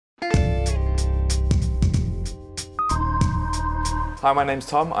Hi, my name's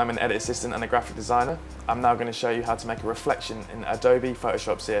Tom. I'm an edit assistant and a graphic designer. I'm now going to show you how to make a reflection in Adobe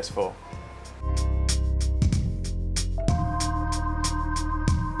Photoshop CS4.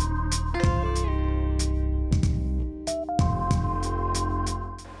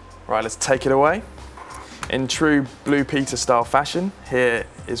 Right, let's take it away. In true Blue Peter style fashion, here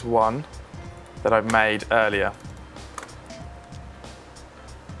is one that I've made earlier.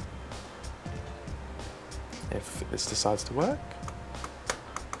 If this decides to work.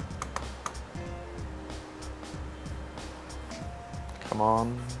 Come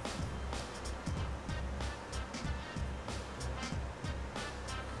on.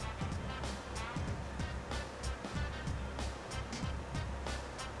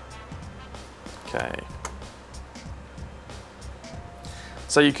 Okay.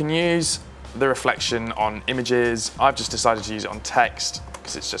 So you can use the reflection on images. I've just decided to use it on text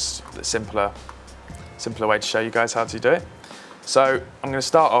because it's just a simpler way to show you guys how to do it. So I'm going to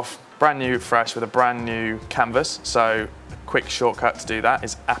start off brand new, fresh with a brand new canvas. So a quick shortcut to do that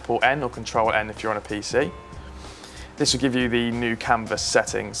is Apple N or Control N if you're on a PC. This will give you the new canvas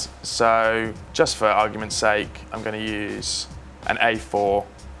settings. So just for argument's sake, I'm going to use an A4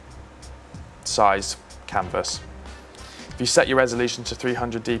 size canvas. If you set your resolution to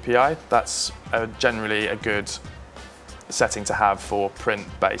 300 dpi, that's generally a good setting to have for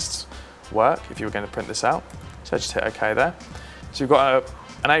print-based work if you were going to print this out. So just hit OK there. So you've got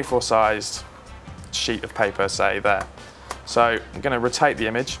an A4 sized sheet of paper, say, there. So I'm going to rotate the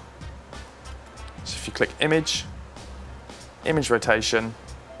image. So if you click Image, Image Rotation,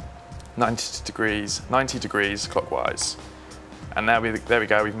 90 degrees clockwise. And there we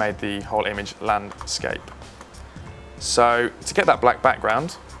go, we've made the whole image landscape. So to get that black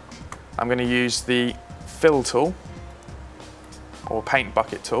background, I'm going to use the Fill tool, or Paint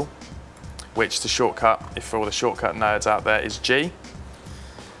Bucket tool, which the shortcut, if for all the shortcut nerds out there, is G.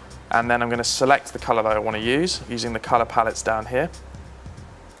 And then I'm going to select the colour that I want to use, using the colour palettes down here.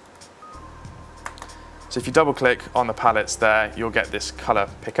 So if you double click on the palettes there, you'll get this colour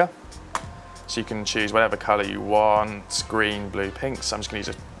picker. So you can choose whatever colour you want, green, blue, pink. So I'm just going to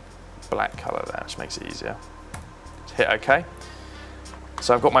use a black colour there, which makes it easier. Just hit OK.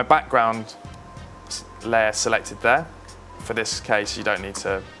 So I've got my background layer selected there. For this case, you don't need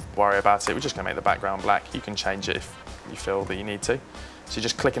to worry about it. We're just going to make the background black. You can change it if you feel that you need to. So you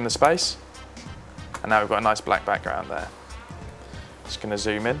just click in the space, and now we've got a nice black background there. Just going to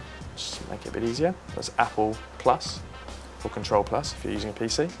zoom in, just make it a bit easier. That's Apple Plus or Control Plus if you're using a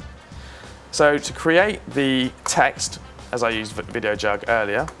PC. So to create the text, as I used VideoJug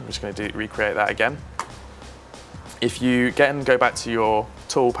earlier, I'm just going to recreate that again. If you go back to your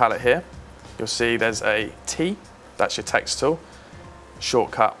tool palette here, you'll see there's a T, that's your text tool.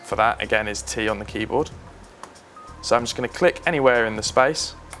 Shortcut for that, again, is T on the keyboard. So I'm just going to click anywhere in the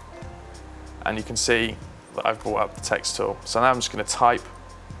space, and you can see that I've brought up the text tool. So now I'm just going to type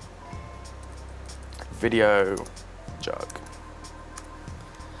VideoJug.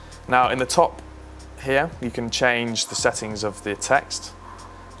 Now in the top here, you can change the settings of the text.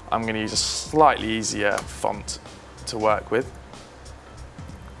 I'm going to use a slightly easier font to work with.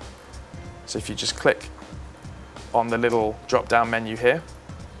 So if you just click on the little drop-down menu here,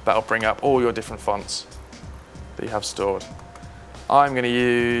 that'll bring up all your different fonts that you have stored. I'm going to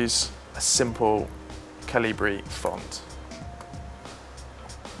use a simple Calibri font.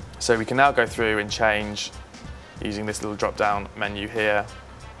 So we can now go through and change using this little drop-down menu here.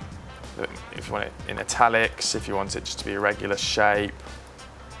 If you want it in italics, if you want it just to be a regular shape,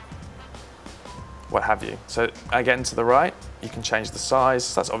 what have you. So again, to the right, you can change the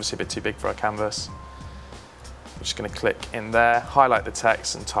size. That's obviously a bit too big for our canvas. I'm just going to click in there, highlight the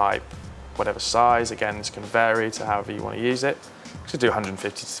text and type whatever size. Again, this can vary to however you want to use it. Just do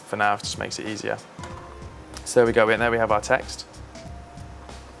 150 for now, it just makes it easier. So there we go, in there we have our text.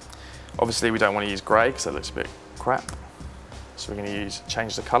 Obviously we don't want to use grey because that looks a bit crap. So we're going to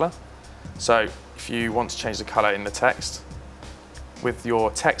change the colour. So if you want to change the colour in the text, with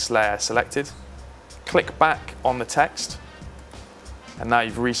your text layer selected, click back on the text, and now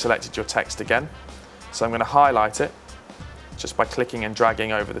you've reselected your text again. So I'm going to highlight it just by clicking and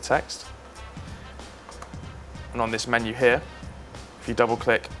dragging over the text. And on this menu here, if you double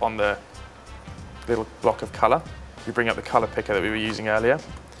click on the little block of colour, you bring up the colour picker that we were using earlier.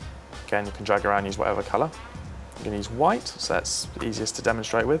 Again, you can drag around and use whatever colour. I'm going to use white, so that's the easiest to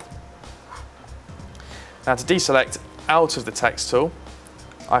demonstrate with. Now to deselect out of the text tool,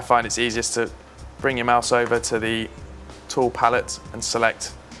 I find it's easiest to bring your mouse over to the tool palette and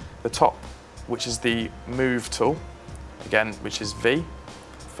select the top, which is the Move tool, again, which is V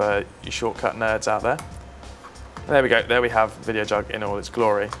for you shortcut nerds out there. And there we go, there we have VideoJug in all its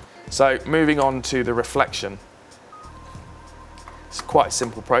glory. So moving on to the reflection. It's quite a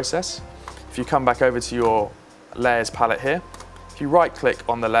simple process. If you come back over to your layers palette here, if you right click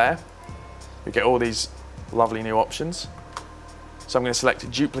on the layer, you get all these lovely new options. So I'm going to select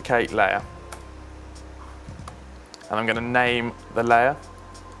duplicate layer. And I'm going to name the layer,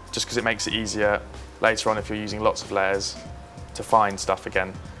 just because it makes it easier later on if you're using lots of layers to find stuff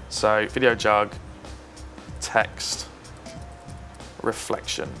again. So VideoJug, text,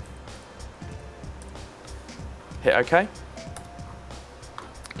 reflection. Hit OK.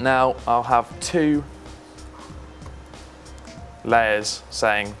 Now I'll have two layers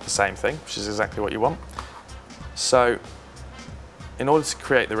saying the same thing, which is exactly what you want. So in order to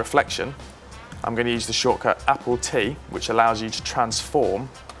create the reflection, I'm going to use the shortcut Apple T, which allows you to transform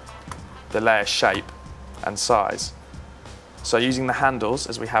the layer shape and size. So using the handles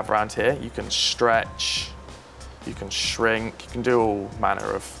as we have around here, you can stretch, you can shrink, you can do all manner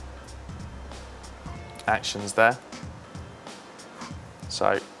of actions there.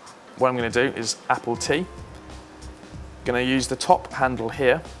 So what I'm going to do is Apple T. I'm going to use the top handle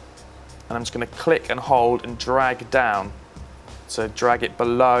here, and I'm just going to click and hold and drag down. So drag it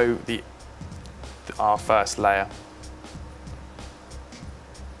below our first layer.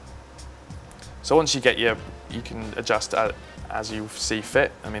 So once you get you can adjust as you see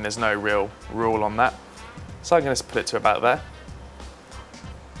fit. I mean, there's no real rule on that. So I'm going to put it to about there.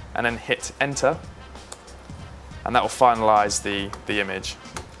 And then hit enter. And that will finalize the image.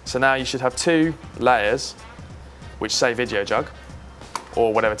 So now you should have two layers which say VideoJug,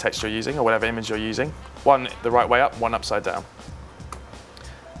 or whatever text you're using, or whatever image you're using. One the right way up, one upside down.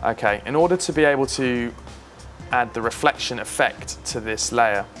 Okay, in order to be able to add the reflection effect to this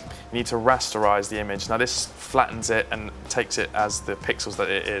layer, you need to rasterize the image. Now this flattens it and takes it as the pixels that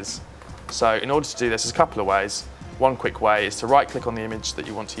it is. So in order to do this, there's a couple of ways. One quick way is to right click on the image that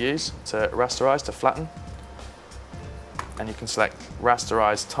you want to use to rasterize, to flatten. And you can select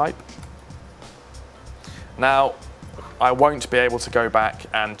rasterize type. Now, I won't be able to go back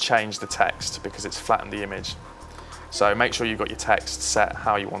and change the text because it's flattened the image. So make sure you've got your text set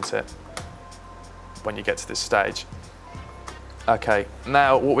how you want it when you get to this stage. Okay,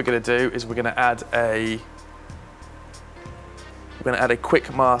 now what we're going to do is we're going to add a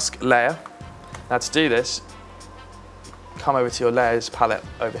quick mask layer. Now to do this, come over to your layers palette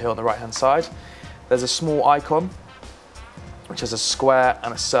over here on the right hand side. There's a small icon which has a square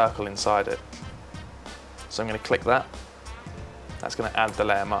and a circle inside it. So I'm going to click that. That's going to add the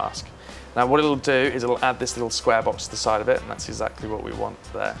layer mask. Now what it'll do is it'll add this little square box to the side of it, and that's exactly what we want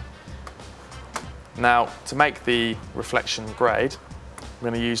there. Now to make the reflection grade, I'm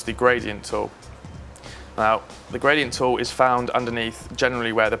going to use the gradient tool. Now the gradient tool is found underneath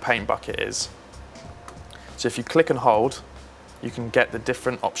generally where the paint bucket is. So if you click and hold, you can get the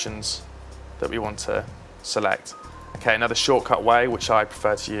different options that we want to select. Okay, another shortcut way, which I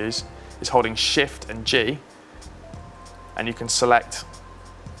prefer to use, is holding Shift and G, and you can select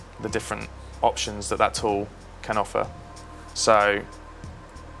the different options that that tool can offer. So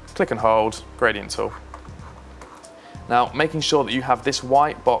click and hold, gradient tool. Now making sure that you have this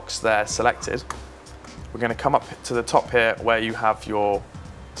white box there selected, we're going to come up to the top here where you have your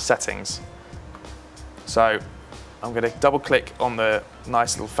settings. So I'm going to double click on the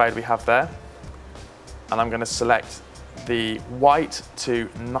nice little fade we have there, and I'm going to select the white to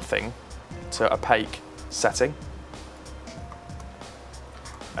nothing to opaque setting.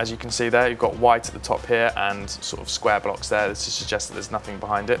 As you can see there, you've got white at the top here and sort of square blocks there to suggest that there's nothing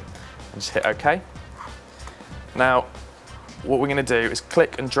behind it. And just hit OK. Now, what we're going to do is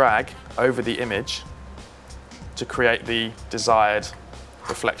click and drag over the image to create the desired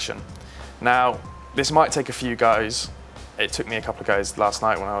reflection. Now, this might take a few goes. It took me a couple of goes last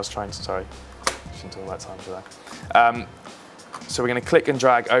night when I was trying to, sorry, shouldn't talk about time for that. So we're going to click and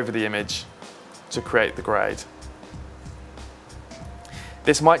drag over the image to create the grade.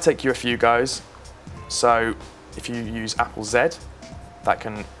 This might take you a few goes, so if you use Apple Z, that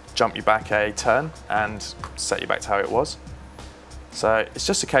can jump you back a turn and set you back to how it was. So it's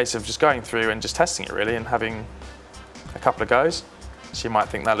just a case of just going through and just testing it really and having a couple of goes. So you might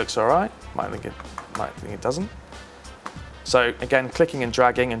think that looks all right, might think it doesn't. So again, clicking and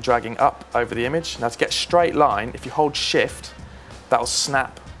dragging up over the image. Now to get a straight line, if you hold Shift, that'll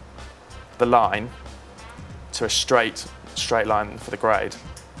snap the line to a straight line for the grade.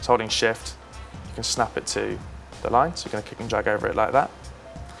 So holding Shift, you can snap it to the line. So you're going to click and drag over it like that.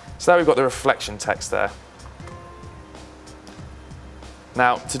 So there we've got the reflection text there.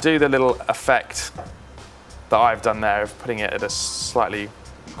 Now to do the little effect that I've done there of putting it at a slightly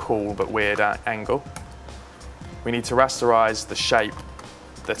cool but weird angle, we need to rasterize the shape,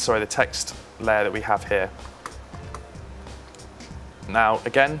 the text layer that we have here. Now,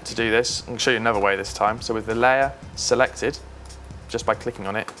 again, to do this, I'm going to show you another way this time. So with the layer selected, just by clicking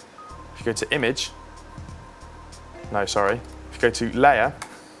on it, if you go to Image, if you go to Layer,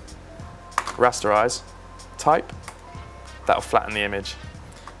 Rasterize, Type, that'll flatten the image.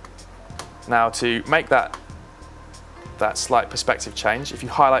 Now to make that slight perspective change, if you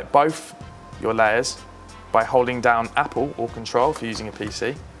highlight both your layers by holding down Apple or Control if you're using a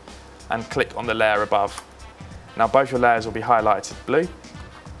PC, and click on the layer above. Now both your layers will be highlighted blue. You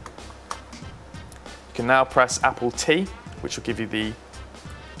can now press Apple T, which will give you the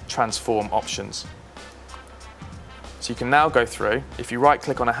transform options. So you can now go through, if you right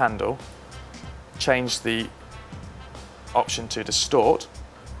click on a handle, change the option to distort,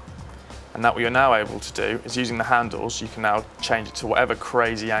 and that what you're now able to do is using the handles, you can now change it to whatever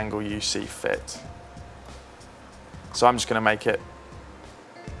crazy angle you see fit. So I'm just going to make it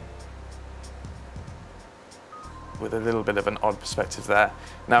with a little bit of an odd perspective there.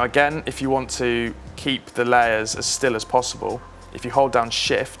 Now again, if you want to keep the layers as still as possible, if you hold down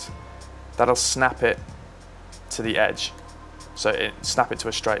Shift, that'll snap it to the edge. So snap it to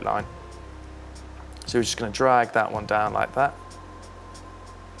a straight line. So we're just going to drag that one down like that.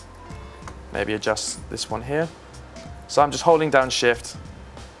 Maybe adjust this one here. So I'm just holding down Shift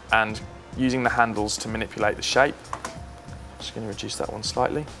and using the handles to manipulate the shape. Just going to reduce that one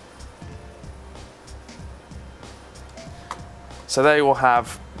slightly. So there you will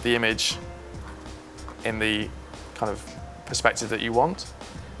have the image in the kind of perspective that you want.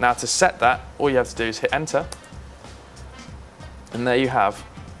 Now to set that, all you have to do is hit Enter, and there you have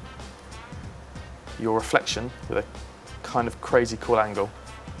your reflection with a kind of crazy cool angle.